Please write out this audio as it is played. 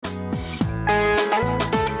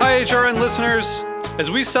HRN listeners.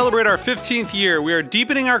 As we celebrate our 15th year, we are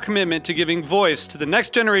deepening our commitment to giving voice to the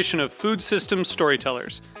next generation of food systems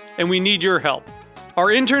storytellers, and we need your help. Our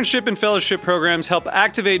internship and fellowship programs help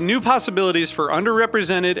activate new possibilities for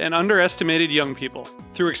underrepresented and underestimated young people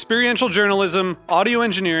through experiential journalism, audio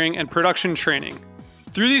engineering, and production training.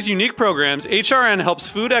 Through these unique programs, HRN helps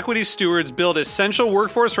food equity stewards build essential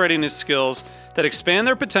workforce readiness skills that expand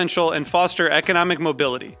their potential and foster economic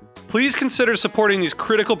mobility. Please consider supporting these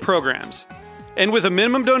critical programs. And with a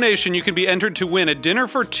minimum donation, you can be entered to win a dinner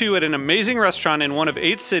for two at an amazing restaurant in one of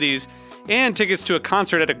 8 cities and tickets to a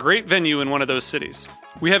concert at a great venue in one of those cities.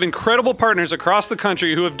 We have incredible partners across the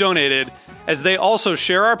country who have donated, as they also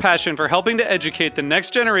share our passion for helping to educate the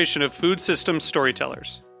next generation of food systems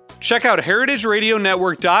storytellers. Check out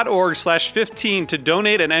heritageradionetwork.org/15 to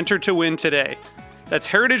donate and enter to win today. That's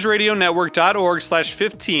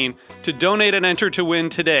heritageradionetwork.org/15 to donate and enter to win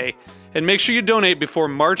today. And make sure you donate before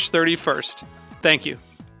March 31st. Thank you.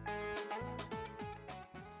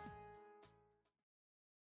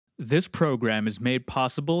 This program is made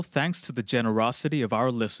possible thanks to the generosity of our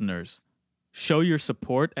listeners. Show your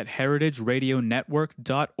support at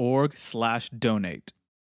heritageradionetwork.org/donate.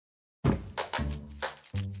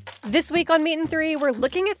 This week on Meat and Three, we're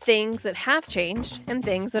looking at things that have changed and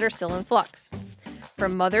things that are still in flux.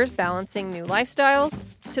 From mothers balancing new lifestyles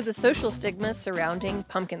to the social stigma surrounding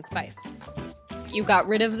pumpkin spice. You got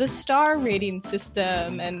rid of the star rating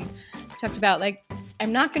system and talked about,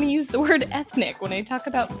 I'm not going to use the word ethnic when I talk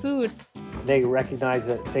about food. They recognized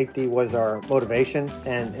that safety was our motivation,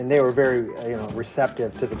 and they were very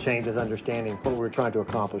receptive to the changes, understanding what we were trying to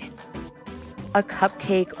accomplish. A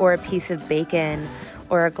cupcake or a piece of bacon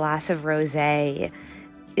or a glass of rosé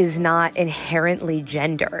is not inherently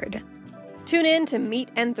gendered. Tune in to Meat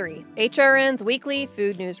and Three, HRN's weekly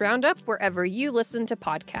food news roundup, wherever you listen to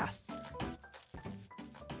podcasts.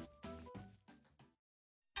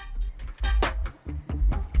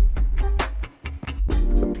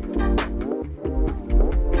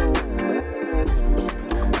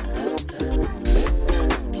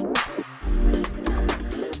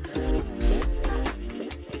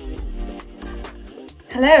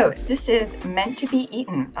 Hello, this is Meant to Be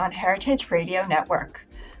Eaten on Heritage Radio Network.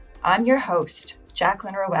 I'm your host,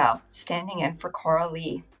 Jacqueline Rowell, standing in for Coral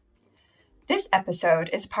Lee. This episode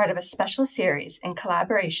is part of a special series in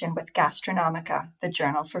collaboration with Gastronomica, the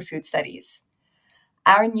Journal for Food Studies.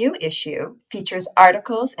 Our new issue features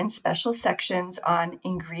articles and special sections on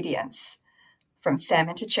ingredients, from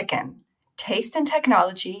salmon to chicken, taste and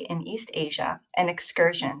technology in East Asia, and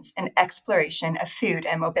excursions and exploration of food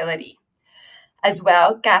and mobility. As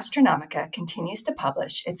well, Gastronomica continues to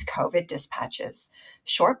publish its COVID dispatches,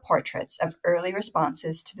 short portraits of early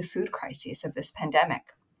responses to the food crises of this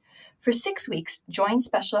pandemic. For 6 weeks, join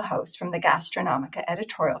special hosts from the Gastronomica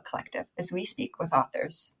editorial collective as we speak with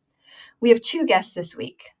authors. We have 2 guests this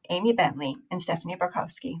week, Amy Bentley and Stephanie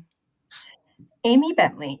Barkowski. Amy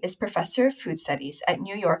Bentley is professor of food studies at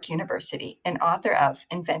New York University and author of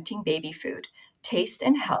Inventing Baby Food, Taste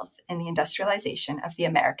and Health in the Industrialization of the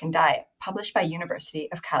American Diet, published by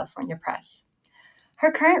University of California Press.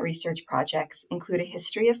 Her current research projects include a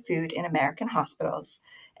history of food in American hospitals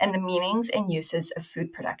and the meanings and uses of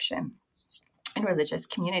food production in religious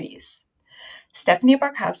communities. Stephanie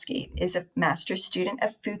Barkowski is a master's student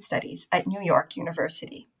of food studies at New York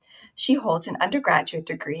University. She holds an undergraduate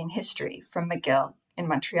degree in history from McGill in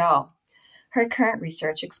Montreal. Her current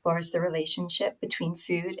research explores the relationship between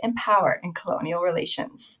food and power in colonial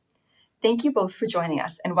relations. Thank you both for joining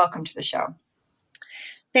us, and welcome to the show.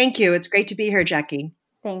 Thank you. It's great to be here, Jackie.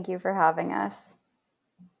 Thank you for having us.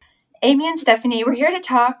 Amy and Stephanie, we're here to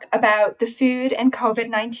talk about the Food and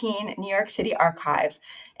COVID-19 New York City Archive,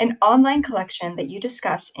 an online collection that you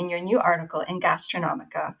discuss in your new article in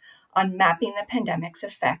Gastronomica on mapping the pandemic's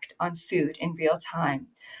effect on food in real time.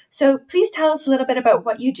 So please tell us a little bit about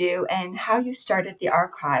what you do and how you started the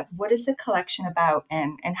archive. What is the collection about,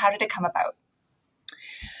 and how did it come about?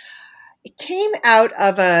 It came out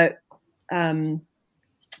of a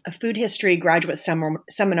food history graduate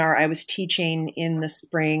seminar I was teaching in the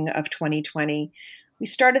spring of 2020. We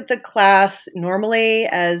started the class normally,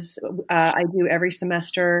 as I do every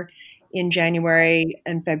semester, in January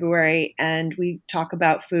and February, and we talk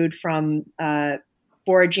about food from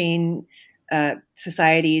foraging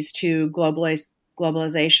societies to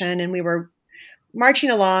globalization. And we were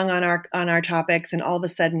marching along on our topics, and all of a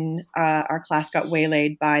sudden, our class got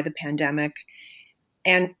waylaid by the pandemic.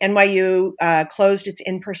 And NYU closed its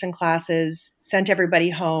in-person classes, sent everybody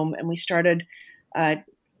home, and we started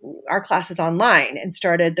our classes online and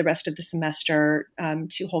started the rest of the semester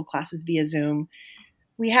to hold classes via Zoom.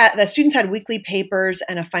 the students had weekly papers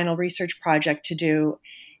and a final research project to do.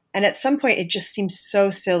 And at some point, it just seemed so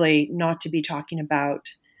silly not to be talking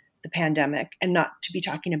about the pandemic and not to be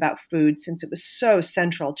talking about food, since it was so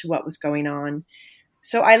central to what was going on.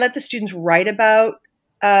 So I let the students write about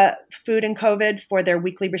food and COVID for their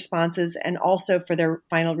weekly responses and also for their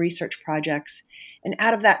final research projects. And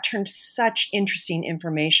out of that turned such interesting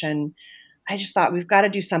information. I just thought, we've got to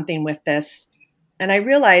do something with this. And I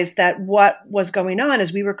realized that what was going on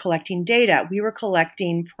is we were collecting data. We were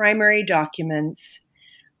collecting primary documents,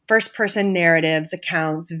 first-person narratives,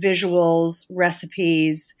 accounts, visuals,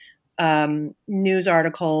 recipes, news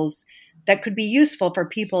articles that could be useful for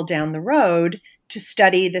people down the road to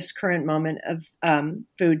study this current moment of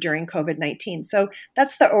food during COVID-19. So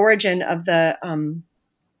that's the origin of the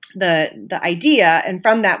idea. And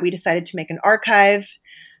from that, we decided to make an archive,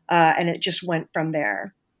 and it just went from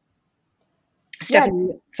there.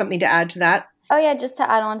 Stephanie, something to add to that? Oh, yeah, just to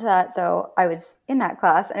add on to that. So I was in that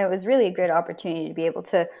class, and it was really a great opportunity to be able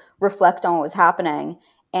to reflect on what was happening.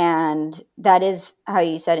 And that is how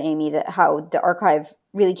you said, Amy, that how the archive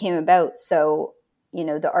really came about. So,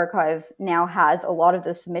 the archive now has a lot of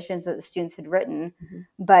those submissions that the students had written,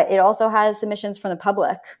 but it also has submissions from the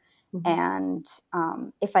public. And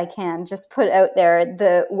if I can just put out there,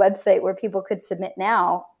 the website where people could submit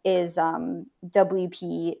now is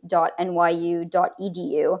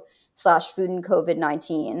wp.nyu.edu/food and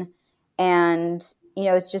COVID-19. And,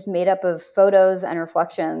 it's just made up of photos and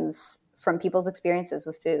reflections from people's experiences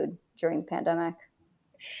with food during the pandemic.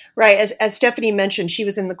 Right. As Stephanie mentioned, she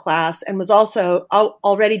was in the class and was also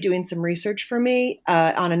already doing some research for me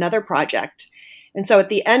on another project. And so at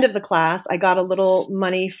the end of the class, I got a little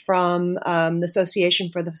money from the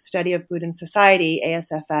Association for the Study of Food and Society,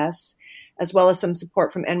 ASFS, as well as some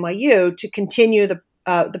support from NYU to continue the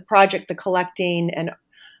project, the collecting and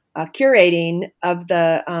curating of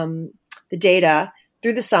the data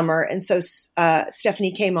through the summer. And so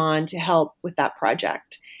Stephanie came on to help with that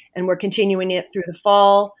project. And we're continuing it through the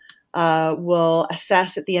fall. We'll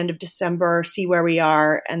assess at the end of December, see where we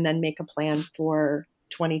are, and then make a plan for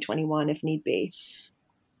 2021 if need be.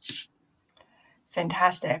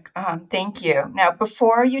 Fantastic. Thank you. Now,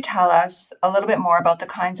 before you tell us a little bit more about the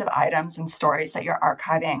kinds of items and stories that you're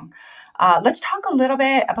archiving, let's talk a little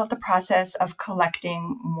bit about the process of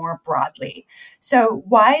collecting more broadly. So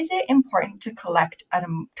why is it important to collect at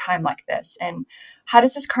a time like this? And how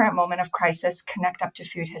does this current moment of crisis connect up to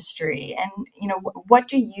food history? And, what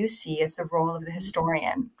do you see as the role of the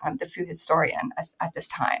historian, the food historian at this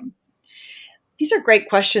time? These are great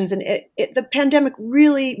questions, and the pandemic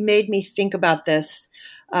really made me think about this.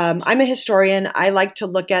 I'm a historian. I like to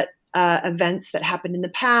look at events that happened in the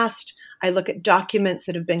past. I look at documents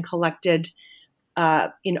that have been collected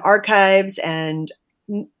in archives and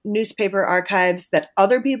newspaper archives that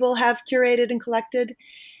other people have curated and collected.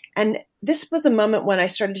 And this was a moment when I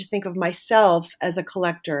started to think of myself as a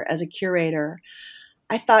collector, as a curator.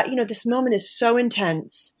 I thought, this moment is so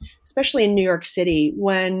intense, especially in New York City,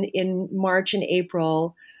 when in March and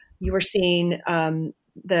April, you were seeing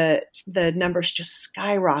the numbers just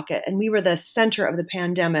skyrocket. And we were the center of the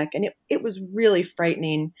pandemic. And it was really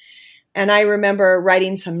frightening. And I remember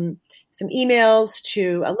writing some emails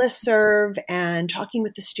to a listserv and talking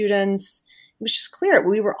with the students. It was just clear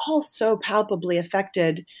we were all so palpably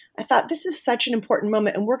affected. I thought, this is such an important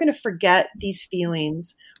moment, and we're going to forget these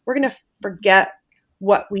feelings. We're going to forget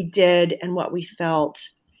what we did and what we felt.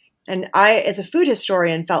 And I, as a food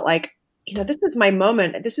historian, felt like, this is my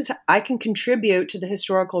moment. I can contribute to the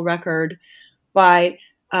historical record by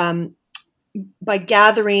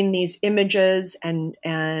gathering these images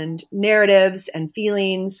and narratives and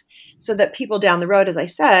feelings so that people down the road, as I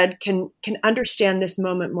said, can understand this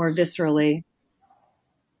moment more viscerally.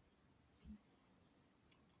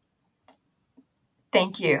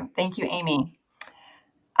 Thank you. Thank you, Amy.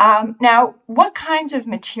 Now, what kinds of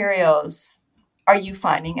materials are you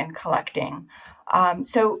finding and collecting?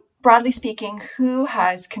 So broadly speaking, who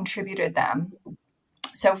has contributed them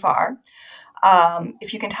so far?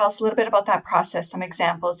 If you can tell us a little bit about that process, some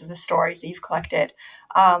examples of the stories that you've collected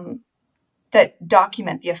that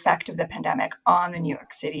document the effect of the pandemic on the New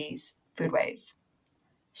York City's foodways.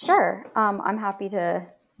 Sure. I'm happy to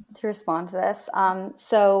respond to this.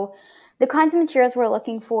 So the kinds of materials we're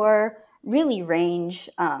looking for really range.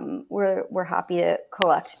 We're happy to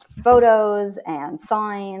collect photos and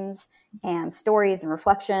signs and stories and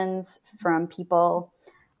reflections from people.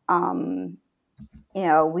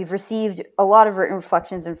 We've received a lot of written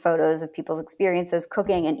reflections and photos of people's experiences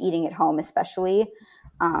cooking and eating at home, especially.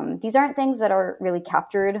 These aren't things that are really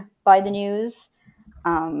captured by the news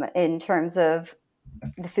in terms of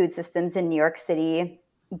the food systems in New York City.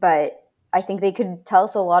 but I think they could tell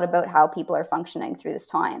us a lot about how people are functioning through this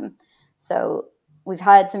time. So we've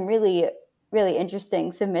had some really, really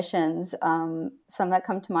interesting submissions. Some that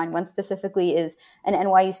come to mind. One specifically is an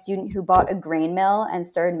NYU student who bought a grain mill and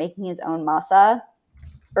started making his own masa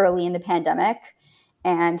early in the pandemic.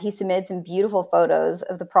 And he submitted some beautiful photos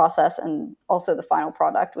of the process and also the final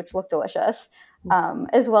product, which looked delicious,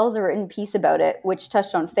 as well as a written piece about it, which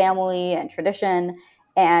touched on family and tradition.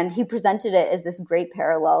 And he presented it as this great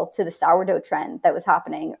parallel to the sourdough trend that was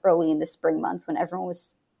happening early in the spring months when everyone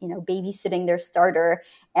was, babysitting their starter.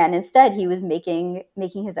 And instead, he was making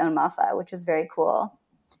his own masa, which was very cool.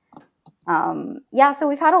 So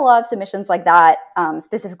we've had a lot of submissions like that,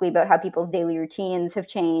 specifically about how people's daily routines have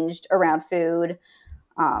changed around food.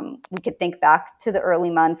 We could think back to the early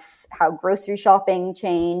months, how grocery shopping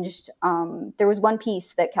changed. There was one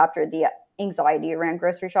piece that captured the anxiety around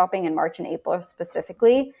grocery shopping in March and April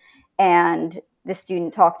specifically. And the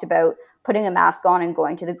student talked about putting a mask on and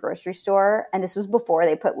going to the grocery store. And this was before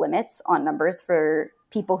they put limits on numbers for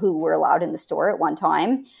people who were allowed in the store at one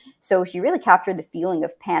time. So she really captured the feeling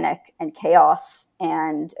of panic and chaos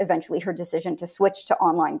and eventually her decision to switch to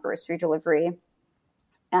online grocery delivery.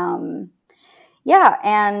 And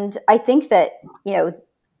I think that,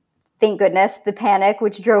 thank goodness the panic,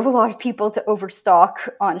 which drove a lot of people to overstock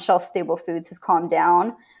on shelf-stable foods, has calmed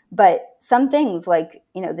down. But some things like,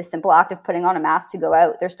 the simple act of putting on a mask to go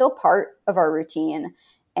out, they're still part of our routine.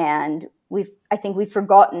 And I think we've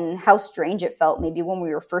forgotten how strange it felt maybe when we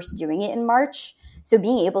were first doing it in March. So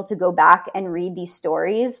being able to go back and read these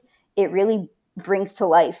stories, it really brings to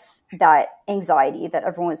life that anxiety that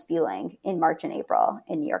everyone was feeling in March and April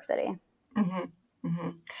in New York City. Mm-hmm.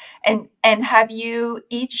 Mm-hmm. And have you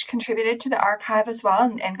each contributed to the archive as well?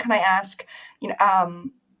 And can I ask,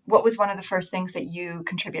 what was one of the first things that you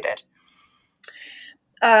contributed?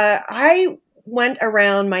 I went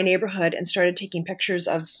around my neighborhood and started taking pictures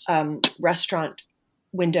of restaurant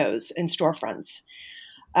windows and storefronts.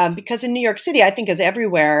 Because in New York City, I think as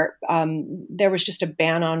everywhere, there was just a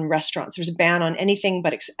ban on restaurants. There was a ban on anything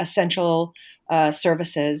but essential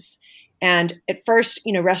services. And at first,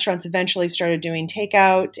 restaurants eventually started doing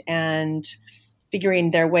takeout and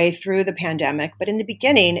figuring their way through the pandemic. But in the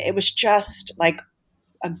beginning, it was just like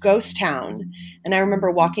a ghost town. And I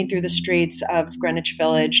remember walking through the streets of Greenwich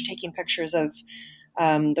Village, taking pictures of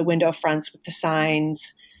the window fronts with the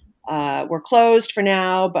signs. We're closed for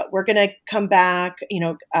now, but we're going to come back.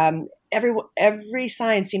 Every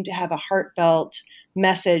sign seemed to have a heartfelt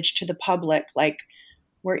message to the public, like,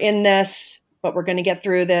 we're in this, but we're going to get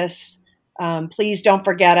through this. Please don't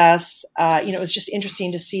forget us. It was just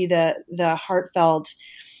interesting to see the heartfelt,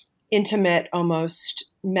 intimate, almost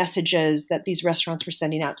messages that these restaurants were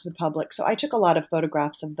sending out to the public. So I took a lot of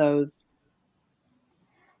photographs of those.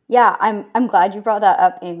 Yeah, I'm glad you brought that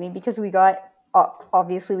up, Amy, because we got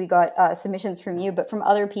submissions from you, but from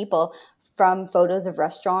other people, from photos of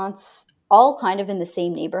restaurants, all kind of in the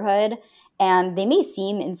same neighborhood. And they may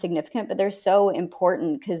seem insignificant, but they're so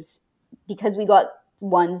important because we got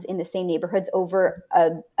ones in the same neighborhoods over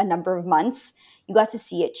a number of months. You got to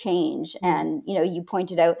see it change. And, you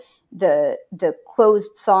pointed out the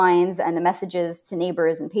closed signs and the messages to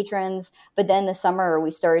neighbors and patrons. But then this summer, we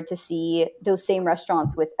started to see those same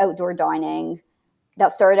restaurants with outdoor dining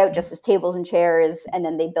that started out just as tables and chairs, and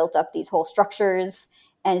then they built up these whole structures.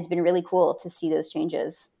 And it's been really cool to see those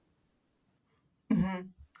changes. Mm-hmm.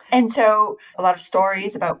 And so a lot of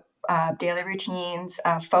stories about daily routines,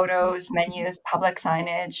 photos, menus, public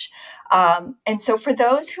signage. And so for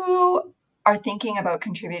those who are thinking about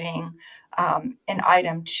contributing an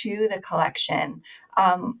item to the collection,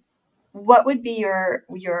 what would be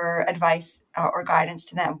your advice or guidance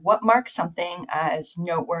to them? What marks something as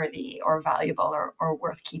noteworthy or valuable or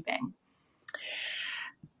worth keeping?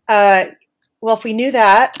 Well, if we knew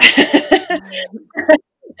that,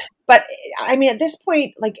 but I mean, at this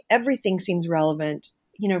point, like, everything seems relevant.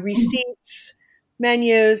 Receipts,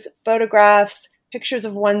 menus, photographs, pictures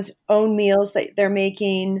of one's own meals that they're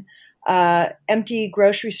making, empty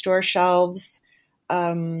grocery store shelves,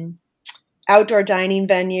 outdoor dining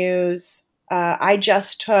venues. I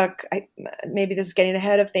just took, maybe this is getting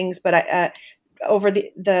ahead of things, but over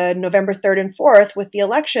the November 3rd and 4th with the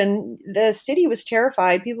election, the city was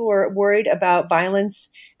terrified. People were worried about violence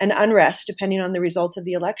and unrest depending on the results of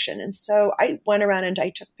the election. And so I went around and I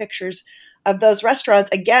took pictures of those restaurants,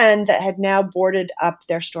 again, that had now boarded up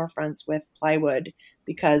their storefronts with plywood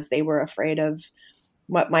because they were afraid of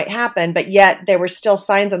what might happen. But yet there were still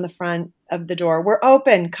signs on the front of the door, "We're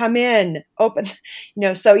open, come in, open."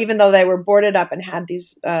 So even though they were boarded up and had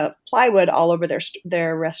these plywood all over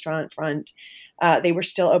their restaurant front, they were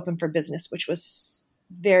still open for business, which was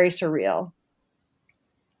very surreal.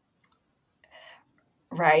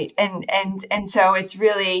 Right. And so it's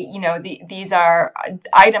really, these are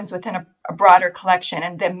items within a broader collection,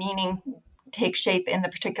 and the meaning takes shape in the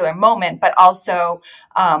particular moment, but also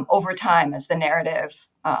over time as the narrative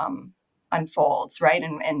unfolds, right?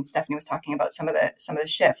 And Stephanie was talking about some of the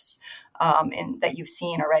shifts that you've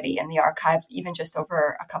seen already in the archive, even just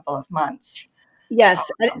over a couple of months.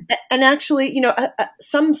 Yes. And actually,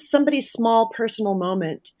 somebody's small personal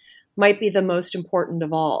moment might be the most important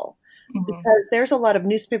of all. Because there's a lot of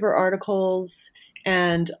newspaper articles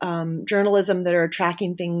and journalism that are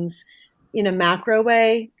tracking things in a macro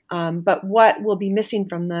way. But what will be missing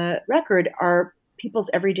from the record are people's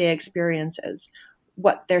everyday experiences,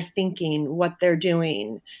 what they're thinking, what they're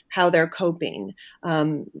doing, how they're coping.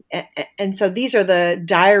 And so these are the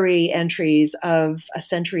diary entries of a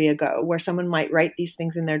century ago, where someone might write these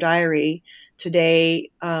things in their diary. Today,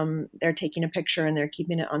 they're taking a picture and they're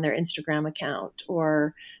keeping it on their Instagram account,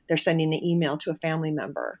 or they're sending an email to a family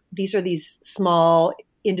member. These are these small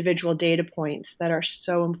individual data points that are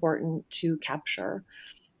so important to capture.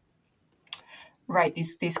 Right.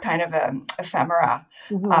 These kind of ephemera.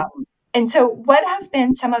 Mm-hmm. And so what have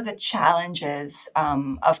been some of the challenges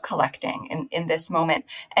of collecting in this moment?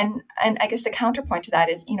 And I guess the counterpoint to that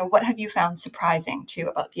is, what have you found surprising too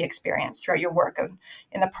about the experience throughout your work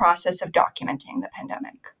in the process of documenting the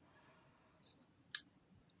pandemic?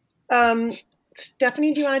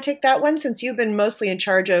 Stephanie, do you want to take that one, since you've been mostly in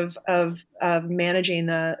charge of managing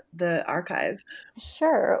the archive?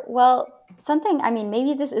 Sure. Well,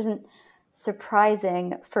 maybe this isn't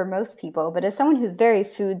surprising for most people, but as someone who's very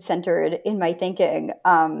food centered in my thinking,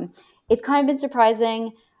 it's kind of been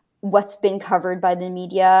surprising what's been covered by the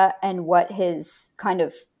media and what has kind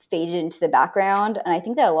of faded into the background. And I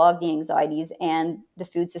think that a lot of the anxieties and the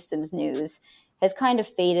food systems news has kind of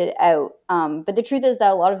faded out. But the truth is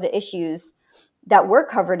that a lot of the issues that were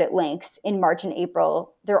covered at length in March and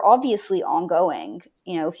April, they're obviously ongoing.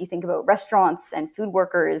 If you think about restaurants and food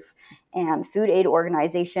workers and food aid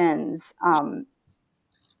organizations,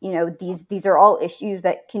 these are all issues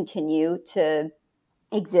that continue to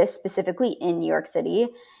exist specifically in New York City.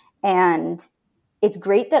 And it's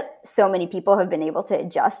great that so many people have been able to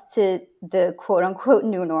adjust to the quote unquote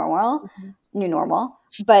new normal,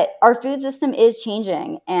 but our food system is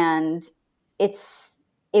changing, and it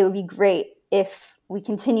would be great if we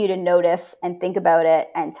continue to notice and think about it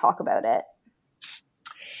and talk about it.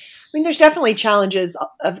 There's definitely challenges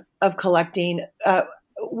of collecting.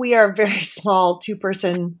 We are a very small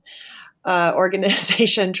 2-person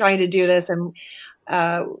organization trying to do this, and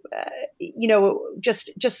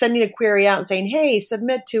just sending a query out and saying, "Hey,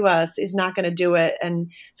 submit to us," is not going to do it.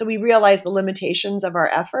 And so we realized the limitations of our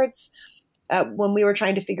efforts when we were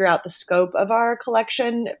trying to figure out the scope of our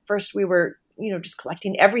collection. First, we were just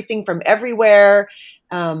collecting everything from everywhere.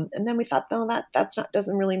 And then we thought, no,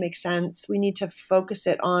 doesn't really make sense. We need to focus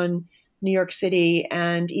it on New York City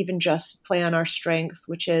and even just play on our strengths,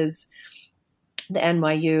 which is the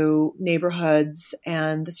NYU neighborhoods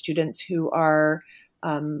and the students who are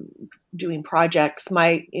doing projects.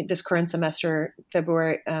 This current semester,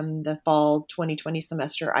 February, the fall 2020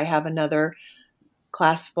 semester, I have another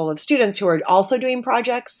class full of students who are also doing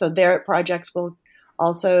projects. So their projects will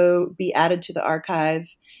also be added to the archive.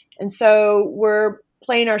 And so we're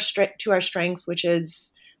playing to our strengths, which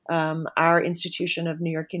is our institution of New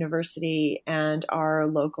York University and our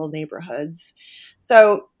local neighborhoods.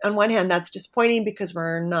 So on one hand, that's disappointing because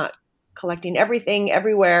we're not collecting everything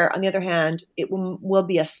everywhere. On the other hand, it will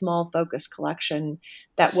be a small focus collection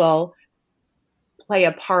that will play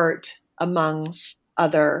a part among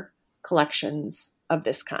other collections of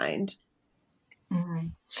this kind. Mm-hmm.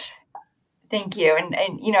 Thank you. And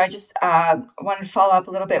I just wanted to follow up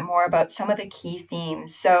a little bit more about some of the key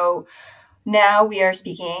themes. So now we are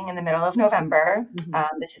speaking in the middle of November.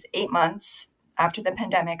 Mm-hmm. This is 8 months after the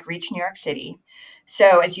pandemic reached New York City.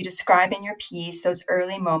 So as you describe in your piece, those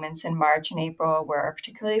early moments in March and April were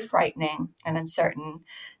particularly frightening and uncertain.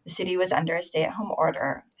 The city was under a stay-at-home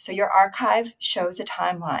order. So your archive shows a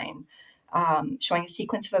timeline showing a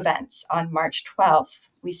sequence of events. On March 12th,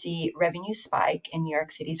 we see revenue spike in New York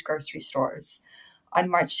City's grocery stores. On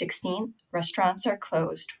March 16th, restaurants are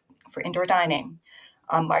closed for indoor dining.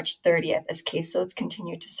 On March 30th, as caseloads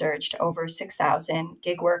continued to surge to over 6,000,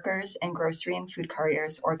 gig workers and grocery and food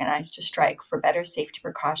couriers organized to strike for better safety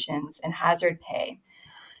precautions and hazard pay.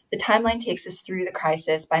 The timeline takes us through the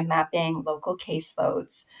crisis by mapping local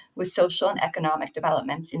caseloads with social and economic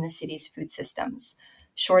developments in the city's food systems.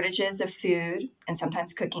 Shortages of food and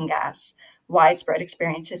sometimes cooking gas, widespread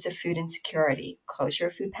experiences of food insecurity, closure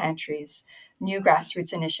of food pantries, new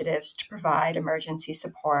grassroots initiatives to provide emergency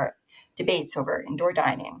support, debates over indoor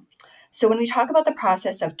dining. So when we talk about the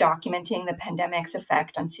process of documenting the pandemic's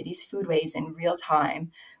effect on cities' foodways in real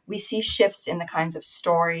time, we see shifts in the kinds of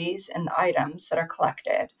stories and items that are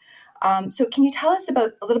collected. So can you tell us a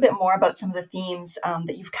little bit more about some of the themes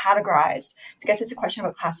that you've categorized? I guess it's a question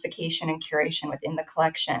about classification and curation within the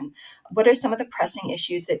collection. What are some of the pressing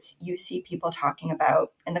issues that you see people talking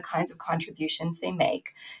about and the kinds of contributions they make,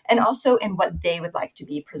 and also in what they would like to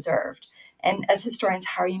be preserved? And as historians,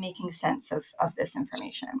 how are you making sense of this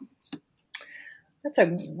information? That's a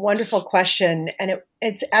wonderful question. And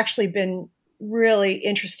it's actually been really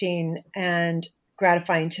interesting and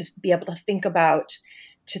gratifying to be able to think about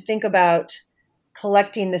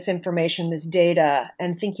collecting this information, this data,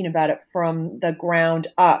 and thinking about it from the ground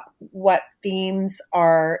up. What themes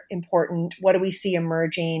are important? What do we see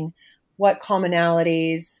emerging? What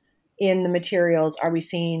commonalities in the materials are we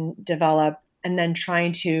seeing develop? And then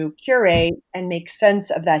trying to curate and make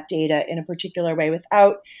sense of that data in a particular way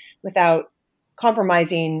without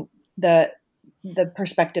compromising the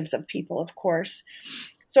perspectives of people, of course.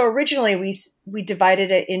 So originally we divided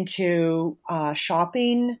it into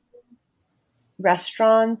shopping,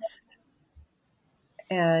 restaurants,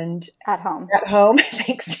 and at home.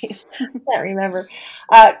 Thanks, Steve. I can't remember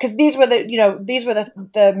because these were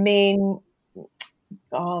the main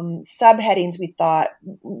subheadings we thought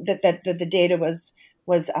that the data was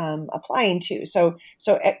applying to. So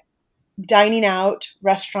dining out,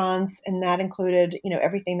 restaurants, and that included,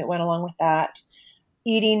 everything that went along with that.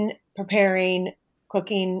 Eating, preparing,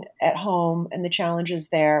 cooking at home, and the challenges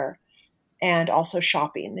there, and also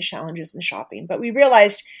shopping, the challenges in shopping. But we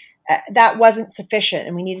realized that wasn't sufficient,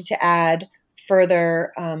 and we needed to add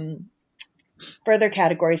further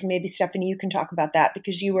categories. Maybe Stephanie, you can talk about that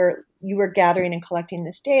because you were gathering and collecting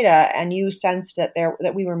this data, and you sensed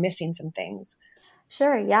that we were missing some things.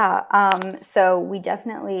 Sure, yeah. So we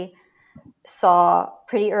definitely saw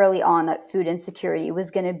pretty early on that food insecurity was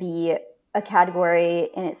going to be a category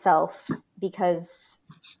in itself because,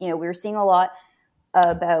 we were seeing a lot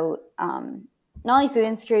about not only food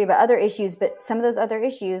insecurity, but other issues, but some of those other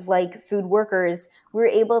issues like food workers, we were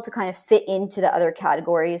able to kind of fit into the other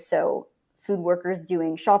categories. So food workers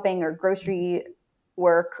doing shopping or grocery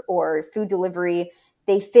work or food delivery,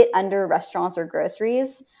 they fit under restaurants or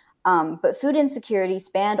groceries. But food insecurity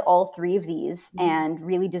spanned all three of these and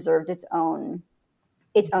really deserved its own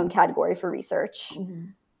category for research.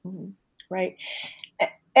 Mm-hmm. Mm-hmm. Right.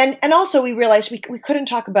 And also we realized we couldn't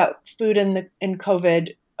talk about food in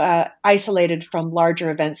COVID isolated from larger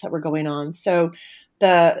events that were going on. So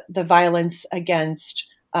the violence against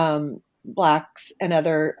Blacks and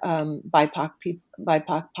other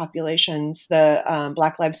BIPOC populations, the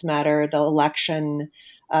Black Lives Matter, the election,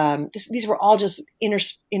 these were all just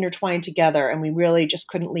intertwined together, and we really just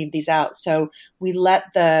couldn't leave these out. So we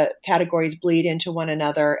let the categories bleed into one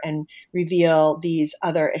another and reveal these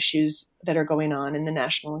other issues that are going on in the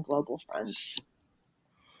national and global fronts.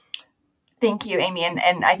 Thank you, Amy.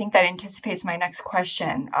 And I think that anticipates my next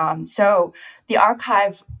question. So the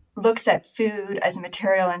archive looks at food as a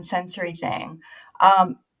material and sensory thing.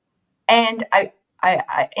 And I,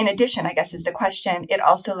 in addition, I guess is the question, it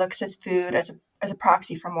also looks at food as a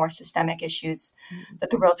proxy for more systemic issues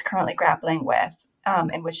that the world's currently grappling with,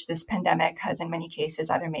 in which this pandemic has in many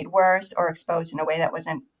cases either made worse or exposed in a way that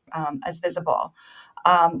wasn't as visible.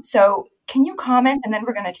 So can you comment, and then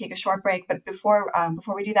we're going to take a short break, but before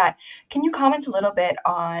we do that, can you comment a little bit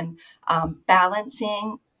on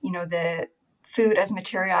balancing, the food as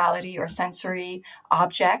materiality or sensory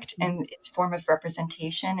object and its form of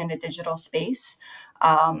representation in a digital space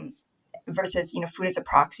versus, food as a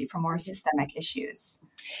proxy for more systemic issues?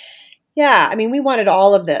 Yeah, I mean, we wanted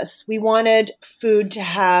all of this. We wanted food to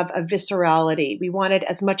have a viscerality. We wanted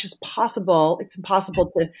as much as possible. It's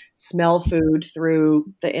impossible to smell food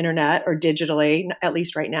through the internet or digitally, at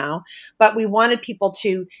least right now. But we wanted people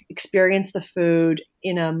to experience the food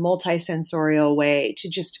in a multisensorial way, to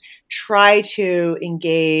just try to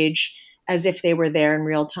engage as if they were there in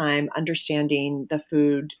real time, understanding the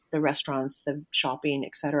food, the restaurants, the shopping,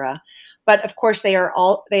 etc. But of course, they are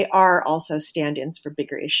also stand-ins for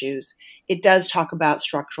bigger issues. It does talk about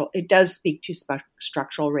it does speak to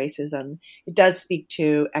structural racism. It does speak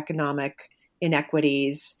to economic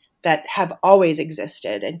inequities that have always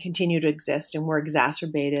existed and continue to exist and were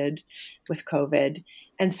exacerbated with COVID.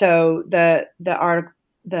 And so the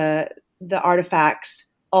artifacts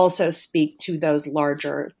also speak to those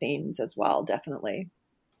larger themes as well, definitely.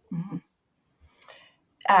 Mm-hmm.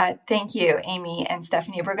 Thank you, Amy and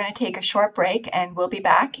Stephanie. We're going to take a short break and we'll be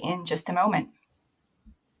back in just a moment.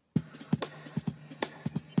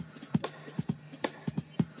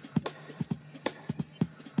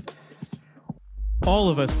 All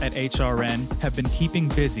of us at HRN have been keeping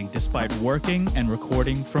busy despite working and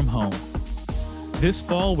recording from home. This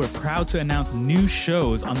fall, we're proud to announce new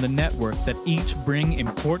shows on the network that each bring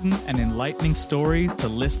important and enlightening stories to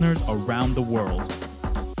listeners around the world.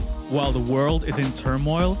 While the world is in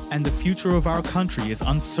turmoil and the future of our country is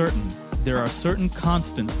uncertain, there are certain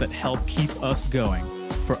constants that help keep us going.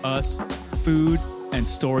 For us, food and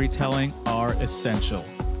storytelling are essential.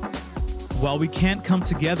 While we can't come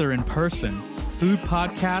together in person, food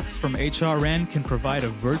podcasts from HRN can provide a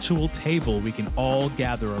virtual table we can all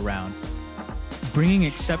gather around. Bringing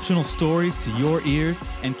exceptional stories to your ears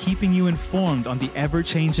and keeping you informed on the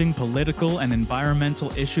ever-changing political and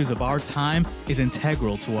environmental issues of our time is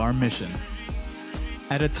integral to our mission.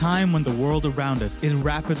 At a time when the world around us is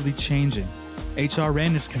rapidly changing,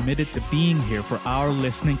 HRN is committed to being here for our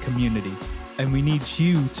listening community, and we need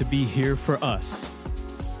you to be here for us.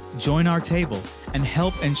 Join our table and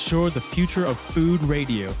help ensure the future of food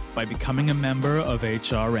radio by becoming a member of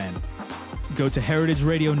HRN. Go to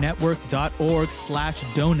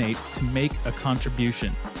heritageradionetwork.org/donate to make a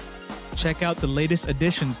contribution. Check out the latest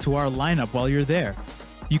additions to our lineup while you're there.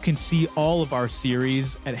 You can see all of our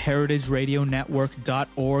series at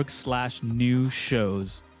heritageradionetwork.org/new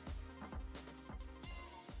shows.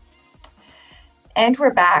 And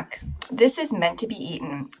we're back. This is Meant to Be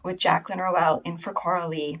Eaten with Jacqueline Rowell in for Cora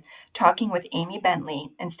Lee, talking with Amy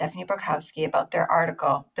Bentley and Stephanie Brokowski about their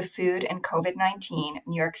article, The Food and COVID-19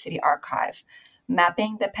 New York City Archive,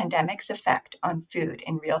 Mapping the Pandemic's Effect on Food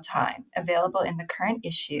in Real Time, available in the current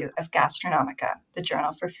issue of Gastronomica, the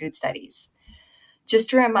Journal for Food Studies.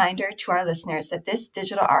 Just a reminder to our listeners that this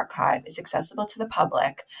digital archive is accessible to the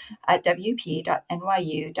public at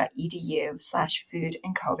wp.nyu.edu/food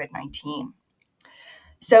and COVID-19.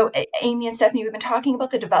 So, Amy and Stephanie, we've been talking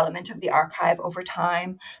about the development of the archive over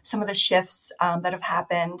time, some of the shifts that have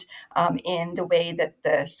happened in the way that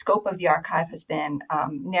the scope of the archive has been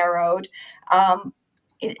narrowed.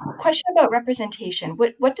 Question about representation.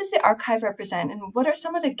 What does the archive represent, and what are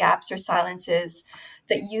some of the gaps or silences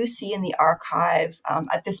that you see in the archive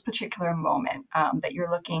at this particular moment that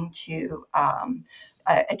you're looking to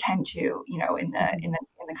attend to, in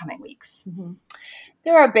the coming weeks? Mm-hmm.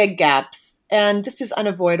 There are big gaps, and this is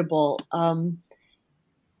unavoidable.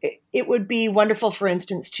 It would be wonderful, for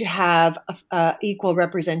instance, to have equal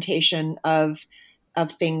representation of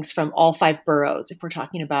things from all 5 boroughs, if we're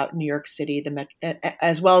talking about New York City,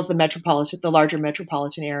 as well as the larger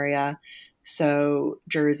metropolitan area, so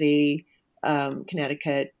Jersey,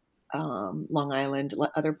 Connecticut, Long Island,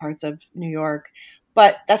 other parts of New York.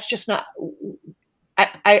 But that's just not.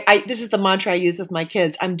 This is the mantra I use with my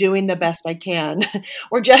kids. I'm doing the best I can.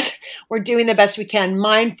 We're doing the best we can,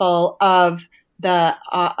 mindful of the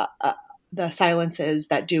silences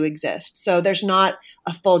that do exist. So there's not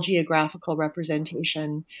a full geographical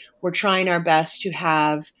representation. We're trying our best to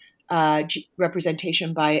have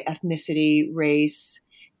representation by ethnicity, race,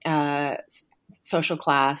 social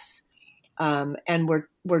class, and we're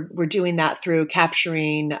doing that through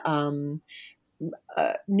capturing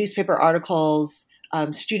newspaper articles.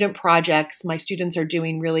 Student projects. My students are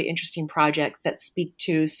doing really interesting projects that speak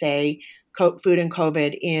to, say, food and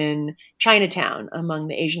COVID in Chinatown among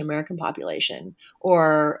the Asian American population.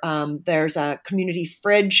 Or there's a community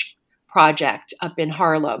fridge project up in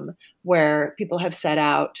Harlem where people have set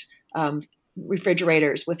out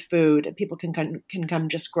refrigerators with food, and people can come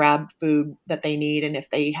just grab food that they need, and if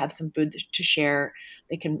they have some food to share,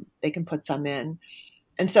 they can put some in.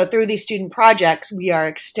 And so through these student projects, we are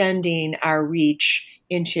extending our reach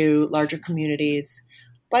into larger communities.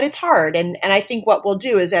 But it's hard. And I think what we'll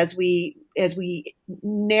do is as we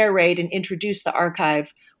narrate and introduce the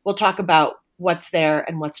archive, we'll talk about what's there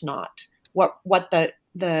and what's not, what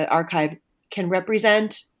the archive can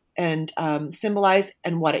represent and symbolize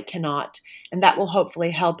and what it cannot. And that will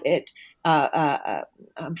hopefully help it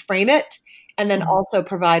frame it, and then also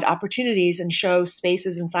provide opportunities and show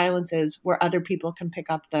spaces and silences where other people can pick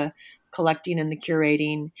up the collecting and the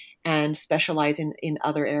curating and specialize in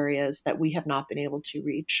other areas that we have not been able to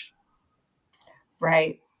reach.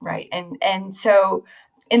 Right. And so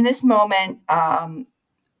in this moment, I'm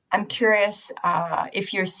curious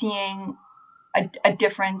if you're seeing a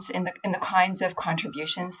difference in the kinds of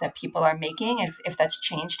contributions that people are making, if that's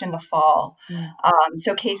changed in the fall.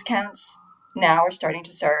 So case counts now are starting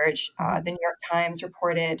to surge. The New York Times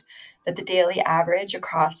reported that the daily average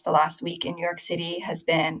across the last week in New York City has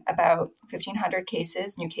been about 1,500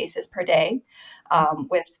 new cases per day,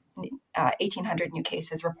 with 1,800 new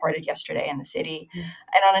cases reported yesterday in the city.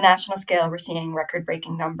 And on a national scale, we're seeing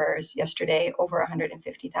record-breaking numbers. Yesterday, over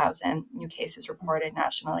 150,000 new cases reported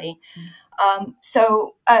nationally.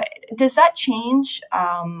 So does that change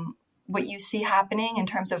what you see happening in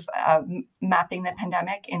terms of mapping the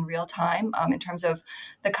pandemic in real time, in terms of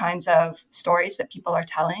the kinds of stories that people are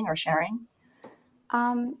telling or sharing?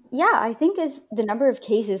 Yeah, I think as the number of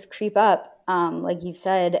cases creep up, like you've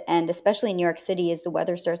said, and especially in New York City as the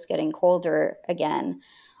weather starts getting colder again,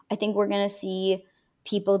 I think we're going to see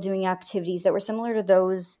people doing activities that were similar to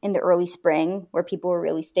those in the early spring, where people were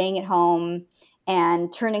really staying at home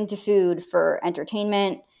and turning to food for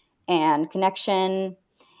entertainment and connection.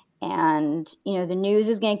 And, the news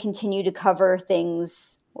is going to continue to cover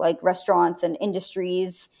things like restaurants and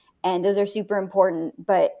industries, and those are super important.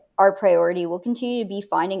 But our priority will continue to be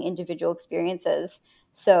finding individual experiences.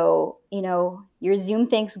 So, your Zoom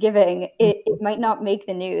Thanksgiving, it might not make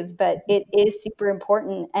the news, but it is super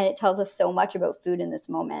important, and it tells us so much about food in this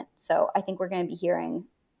moment. So I think we're going to be hearing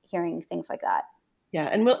things like that. Yeah,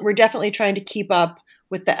 and we're definitely trying to keep up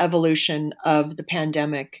with the evolution of the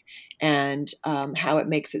pandemic and how it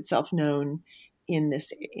makes itself known in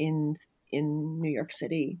New York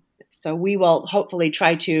City. So we will hopefully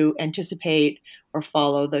try to anticipate or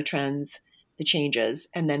follow the trends, the changes,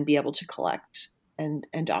 and then be able to collect and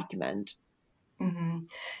document. Mm-hmm.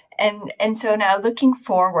 And so now looking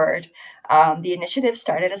forward, the initiative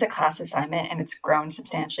started as a class assignment and it's grown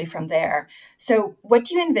substantially from there. So what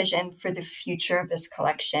do you envision for the future of this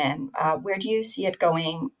collection? Where do you see it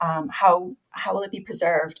going? How will it be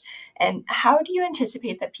preserved? And how do you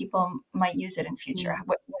anticipate that people might use it in future?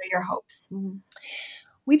 What are your hopes?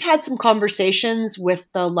 We've had some conversations with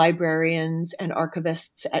the librarians and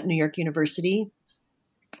archivists at New York University.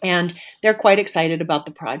 And they're quite excited about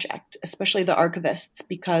the project, especially the archivists,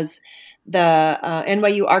 because the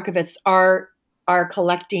NYU archivists are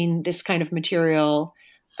collecting this kind of material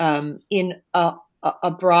in a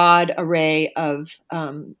broad array of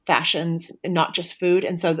fashions, and not just food.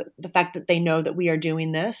 And so the fact that they know that we are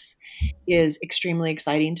doing this is extremely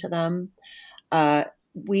exciting to them.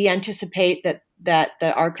 We anticipate that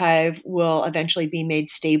the archive will eventually be made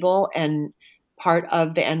stable and part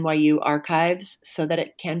of the NYU archives so that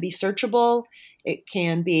it can be searchable, it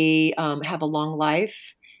can be have a long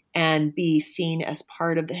life, and be seen as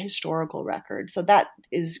part of the historical record. So that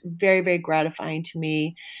is very, very gratifying to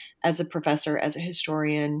me as a professor, as a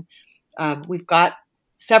historian. We've got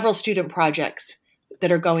several student projects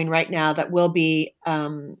that are going right now that will be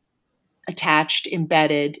attached,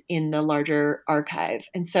 embedded in the larger archive.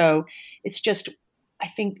 And so it's just, I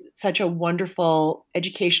think, such a wonderful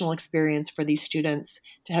educational experience for these students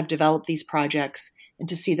to have developed these projects and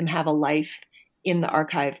to see them have a life in the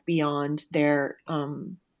archive beyond their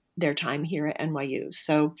time here at NYU.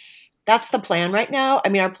 So that's the plan right now. I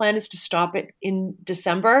mean, our plan is to stop it in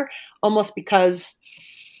December, almost because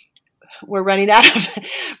we're running out of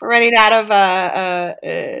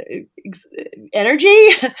energy,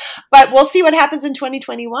 but we'll see what happens in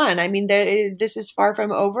 2021. I mean, this is far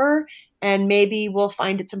from over, and maybe we'll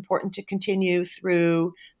find it's important to continue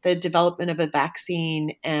through the development of a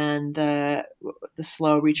vaccine and the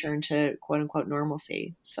slow return to quote unquote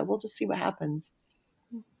normalcy. So we'll just see what happens.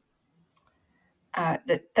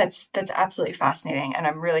 That's absolutely fascinating, and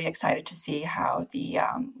I'm really excited to see how the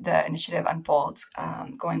initiative unfolds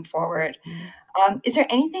going forward. Is there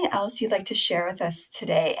anything else you'd like to share with us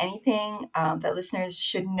today? Anything that listeners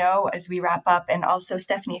should know as we wrap up? And also,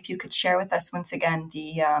 Stephanie, if you could share with us once again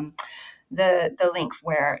the link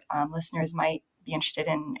where listeners might be interested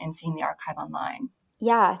in seeing the archive online.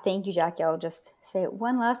 Yeah, thank you, Jackie. I'll just say it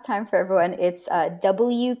one last time for everyone. It's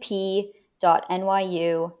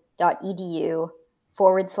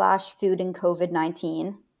wp.nyu.edu/food and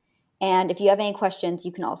COVID-19. And if you have any questions,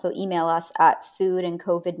 you can also email us at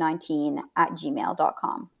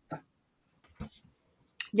foodandcovid19@gmail.com.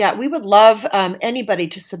 Yeah, we would love anybody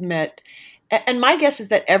to submit. And my guess is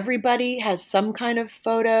that everybody has some kind of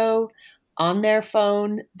photo on their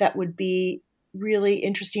phone that would be really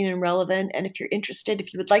interesting and relevant. And if you're interested,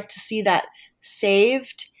 if you would like to see that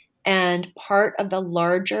saved and part of the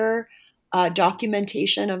larger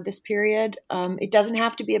documentation of this period, it doesn't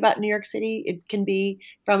have to be about New York City. It can be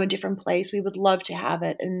from a different place. We would love to have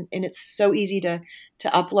it. And it's so easy to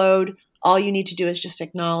upload. All you need to do is just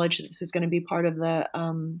acknowledge that this is going to be part of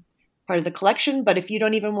the collection. But if you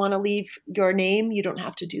don't even want to leave your name, you don't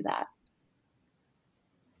have to do that.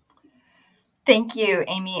 Thank you,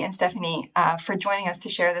 Amy and Stephanie, for joining us to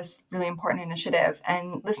share this really important initiative.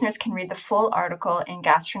 And listeners can read the full article in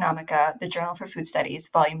Gastronomica, the Journal for Food Studies,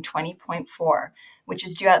 volume 20.4, which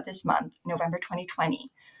is due out this month, November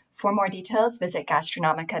 2020. For more details, visit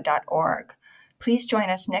gastronomica.org. Please join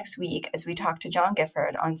us next week as we talk to John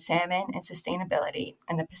Gifford on salmon and sustainability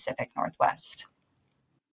in the Pacific Northwest.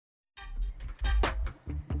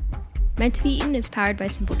 Meant to be Eaten is powered by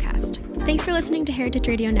Simplecast. Thanks for listening to Heritage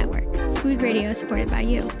Radio Network, food radio supported by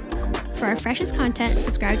you. For our freshest content,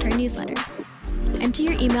 subscribe to our newsletter. Enter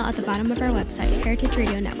your email at the bottom of our website,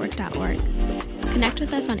 heritageradionetwork.org. Connect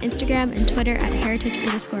with us on Instagram and Twitter at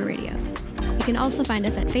heritage_radio. You can also find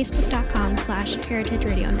us at facebook.com/Heritage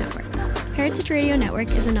Radio Network. Heritage Radio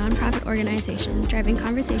Network is a nonprofit organization driving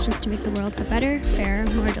conversations to make the world a better, fairer,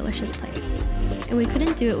 more delicious place. And we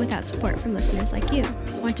couldn't do it without support from listeners like you.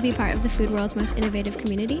 Want to be part of the food world's most innovative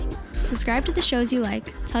community? Subscribe to the shows you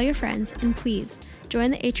like, tell your friends, and please,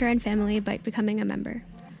 join the HRN family by becoming a member.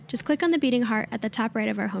 Just click on the beating heart at the top right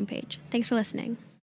of our homepage. Thanks for listening.